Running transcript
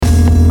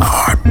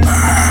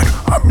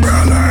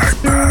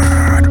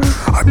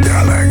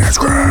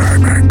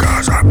screaming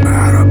cause I'm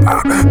mad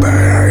about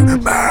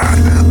being mad.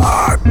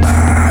 I'm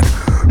mad,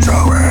 so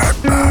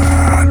it's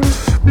mad.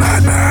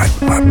 Mad,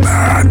 I'm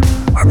mad.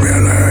 I'm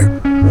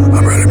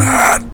really mad.